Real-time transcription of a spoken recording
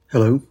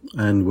Hello,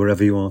 and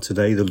wherever you are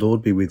today, the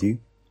Lord be with you.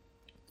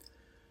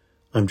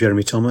 I'm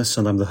Jeremy Thomas,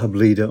 and I'm the hub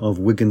leader of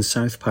Wigan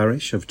South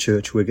Parish of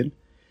Church Wigan.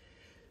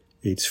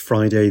 It's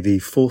Friday, the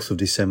 4th of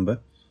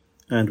December,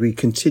 and we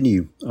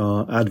continue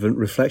our Advent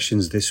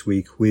reflections this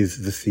week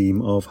with the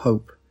theme of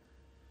hope.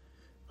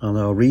 And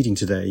our reading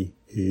today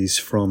is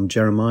from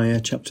Jeremiah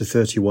chapter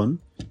 31,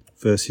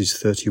 verses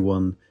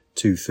 31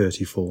 to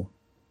 34.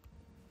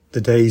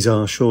 The days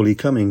are surely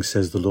coming,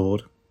 says the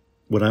Lord,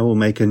 when I will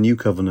make a new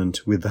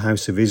covenant with the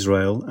house of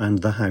Israel and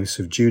the house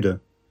of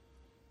Judah.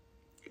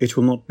 It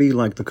will not be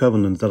like the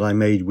covenant that I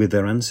made with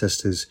their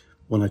ancestors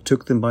when I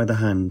took them by the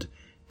hand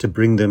to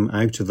bring them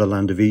out of the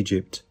land of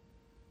Egypt,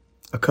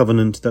 a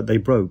covenant that they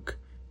broke,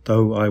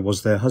 though I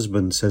was their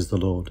husband, says the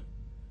Lord.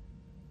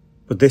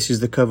 But this is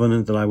the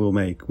covenant that I will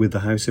make with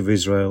the house of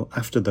Israel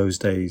after those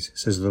days,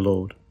 says the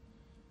Lord.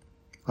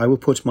 I will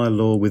put my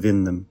law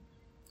within them,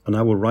 and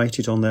I will write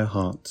it on their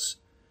hearts,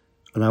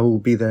 and I will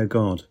be their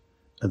God,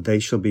 and they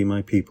shall be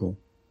my people.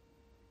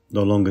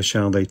 No longer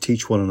shall they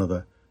teach one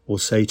another, or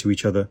say to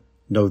each other,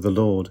 Know the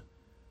Lord,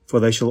 for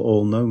they shall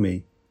all know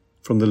me,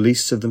 from the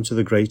least of them to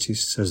the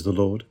greatest, says the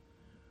Lord.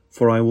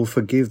 For I will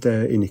forgive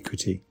their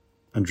iniquity,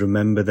 and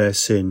remember their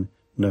sin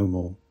no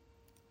more.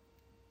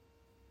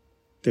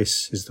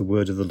 This is the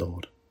word of the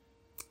Lord.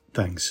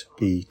 Thanks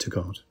be to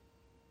God.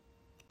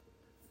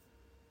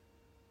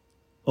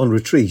 On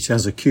retreat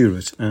as a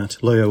curate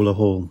at Loyola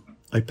Hall,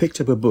 I picked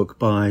up a book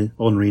by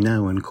Henri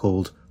Nouwen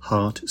called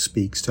Heart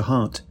Speaks to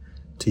Heart,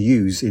 to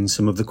use in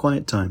some of the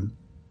quiet time.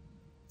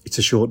 It's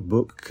a short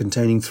book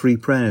containing 3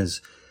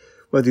 prayers,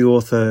 where the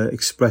author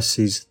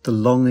expresses the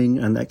longing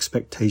and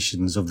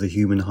expectations of the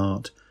human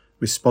heart,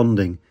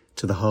 responding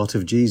to the heart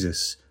of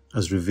Jesus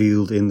as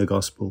revealed in the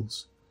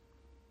Gospels.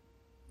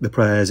 The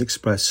prayers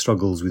express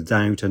struggles with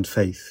doubt and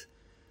faith,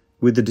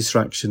 with the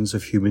distractions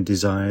of human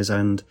desires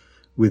and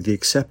with the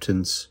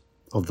acceptance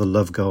of the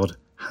love God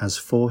has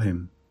for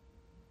him.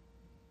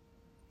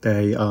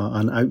 They are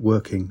an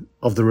outworking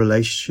of the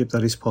relationship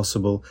that is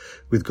possible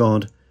with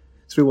God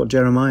through what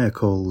Jeremiah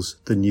calls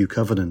the New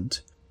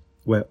Covenant,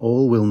 where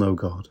all will know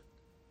God,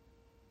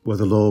 where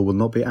the law will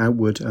not be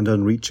outward and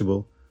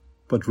unreachable,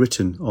 but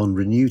written on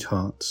renewed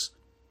hearts,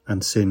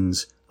 and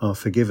sins are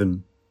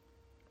forgiven.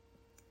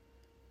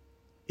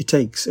 It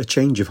takes a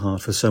change of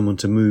heart for someone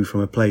to move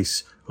from a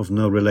place of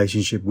no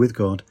relationship with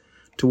God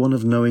to one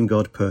of knowing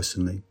God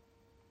personally.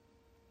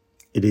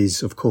 It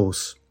is, of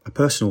course, a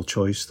personal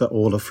choice that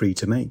all are free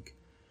to make.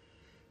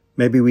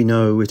 Maybe we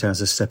know it as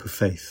a step of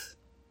faith.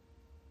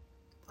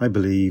 I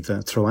believe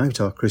that throughout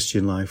our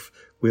Christian life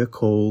we are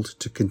called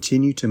to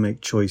continue to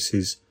make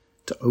choices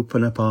to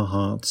open up our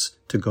hearts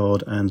to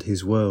God and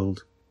His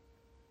world.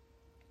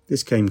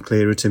 This came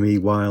clearer to me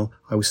while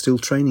I was still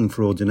training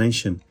for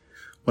ordination,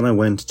 when I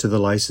went to the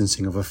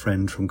licensing of a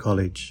friend from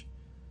college.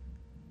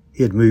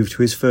 He had moved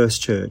to his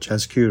first church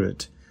as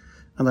curate,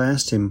 and I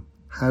asked him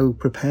how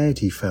prepared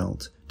he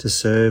felt to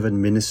serve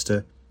and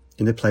minister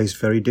in a place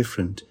very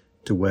different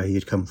to where he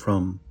had come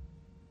from.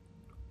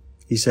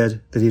 He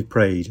said that he had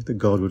prayed that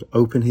God would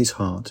open his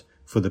heart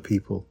for the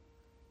people,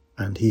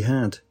 and he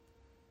had.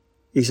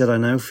 He said, I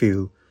now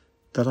feel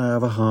that I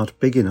have a heart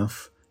big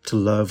enough to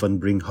love and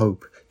bring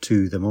hope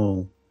to them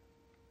all.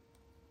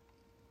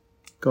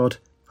 God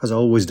has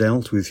always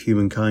dealt with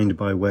humankind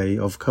by way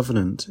of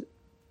covenant.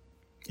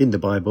 In the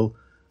Bible,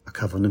 a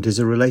covenant is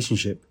a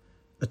relationship,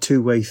 a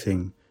two-way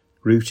thing,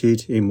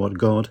 rooted in what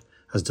God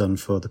has done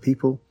for the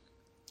people,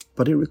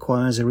 but it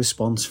requires a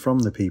response from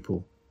the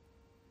people.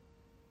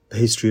 The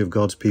history of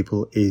God's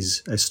people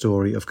is a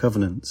story of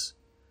covenants.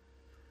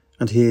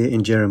 And here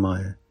in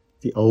Jeremiah,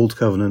 the Old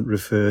Covenant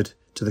referred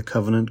to the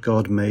covenant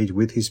God made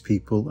with his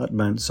people at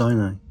Mount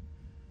Sinai.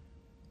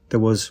 There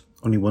was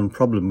only one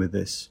problem with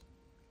this.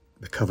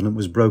 The covenant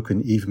was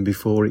broken even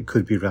before it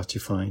could be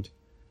ratified.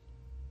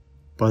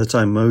 By the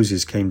time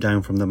Moses came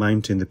down from the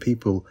mountain, the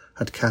people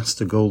had cast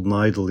a golden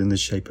idol in the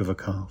shape of a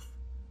calf.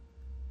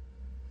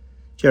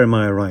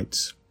 Jeremiah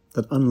writes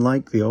that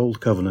unlike the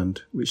Old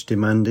Covenant, which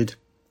demanded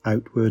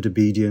outward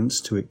obedience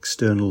to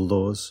external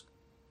laws,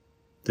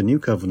 the New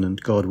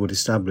Covenant God would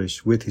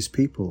establish with his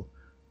people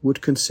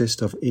would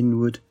consist of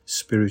inward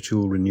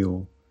spiritual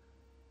renewal,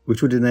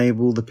 which would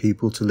enable the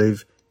people to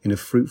live in a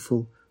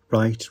fruitful,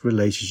 right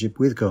relationship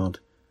with God,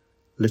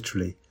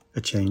 literally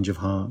a change of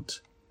heart.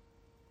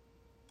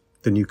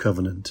 The New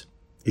Covenant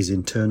is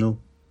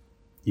internal,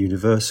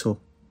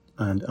 universal,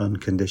 and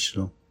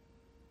unconditional.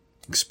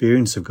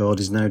 Experience of God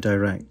is now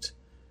direct,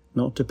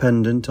 not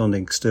dependent on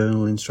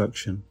external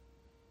instruction.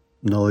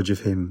 Knowledge of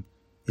Him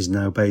is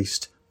now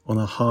based on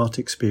a heart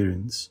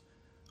experience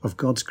of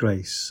God's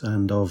grace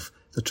and of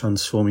the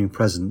transforming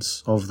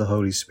presence of the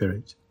Holy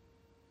Spirit,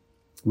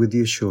 with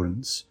the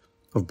assurance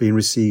of being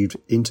received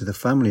into the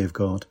family of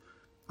God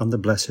and the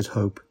blessed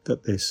hope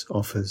that this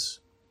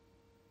offers.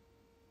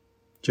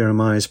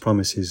 Jeremiah's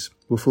promises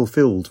were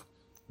fulfilled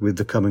with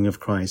the coming of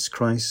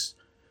Christ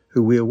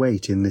who we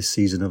await in this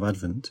season of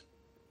Advent.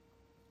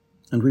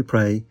 And we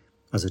pray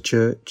as a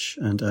church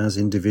and as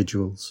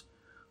individuals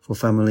for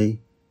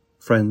family,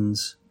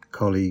 friends,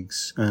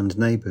 colleagues and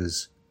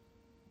neighbours,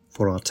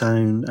 for our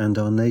town and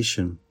our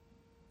nation,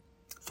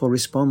 for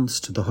response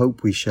to the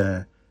hope we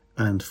share,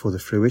 and for the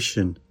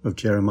fruition of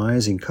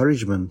Jeremiah's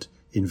encouragement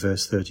in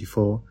verse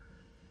 34,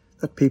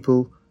 that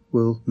people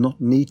will not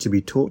need to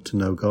be taught to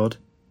know God,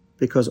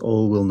 because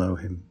all will know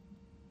him.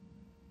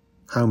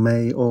 How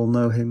may all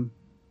know him?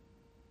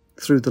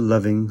 Through the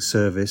loving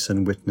service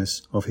and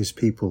witness of his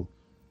people,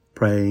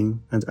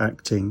 praying and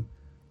acting,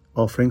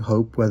 offering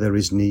hope where there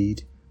is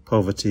need,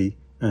 poverty,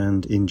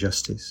 and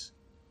injustice.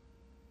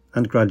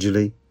 And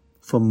gradually,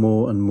 for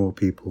more and more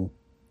people,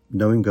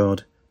 knowing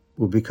God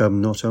will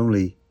become not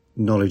only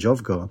knowledge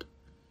of God,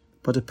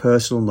 but a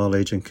personal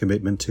knowledge and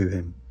commitment to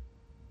him.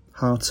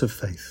 Hearts of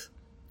faith,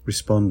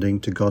 responding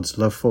to God's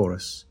love for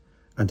us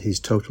and his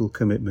total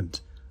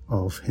commitment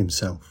of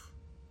himself.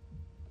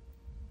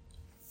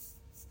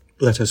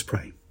 Let us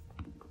pray.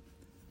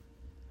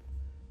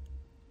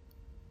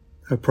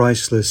 How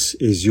priceless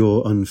is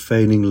your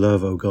unfailing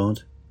love, O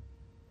God.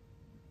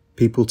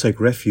 People take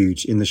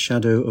refuge in the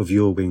shadow of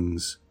your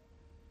wings.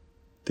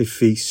 They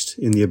feast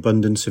in the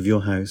abundance of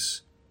your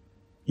house.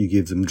 You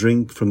give them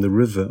drink from the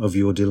river of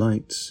your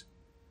delights.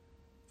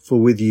 For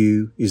with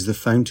you is the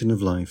fountain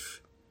of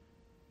life.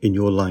 In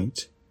your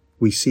light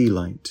we see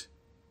light.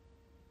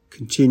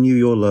 Continue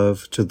your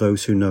love to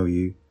those who know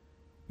you,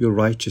 your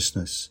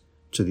righteousness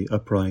to the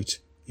upright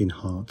in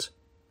heart.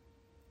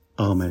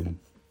 Amen.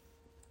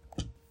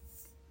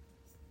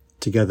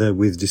 Together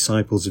with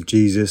disciples of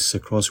Jesus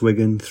across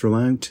Wigan,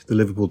 throughout the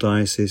Liverpool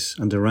diocese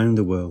and around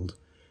the world,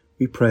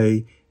 we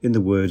pray in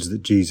the words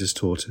that Jesus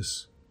taught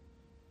us.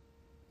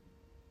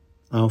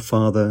 Our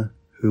Father,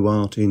 who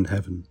art in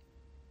heaven,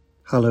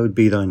 hallowed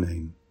be thy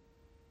name.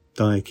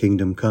 Thy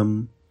kingdom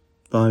come,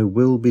 thy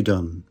will be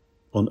done,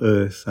 on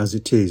earth as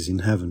it is in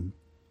heaven.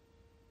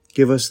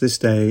 Give us this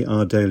day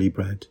our daily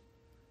bread,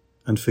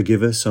 and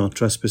forgive us our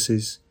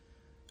trespasses,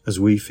 as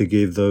we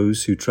forgive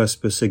those who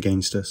trespass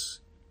against us.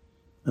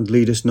 And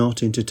lead us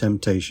not into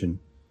temptation,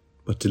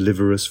 but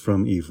deliver us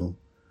from evil.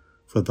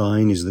 For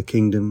thine is the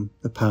kingdom,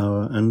 the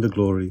power, and the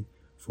glory,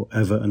 for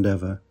ever and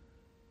ever.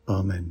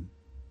 Amen.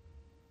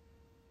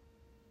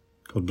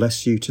 God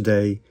bless you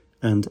today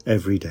and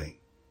every day.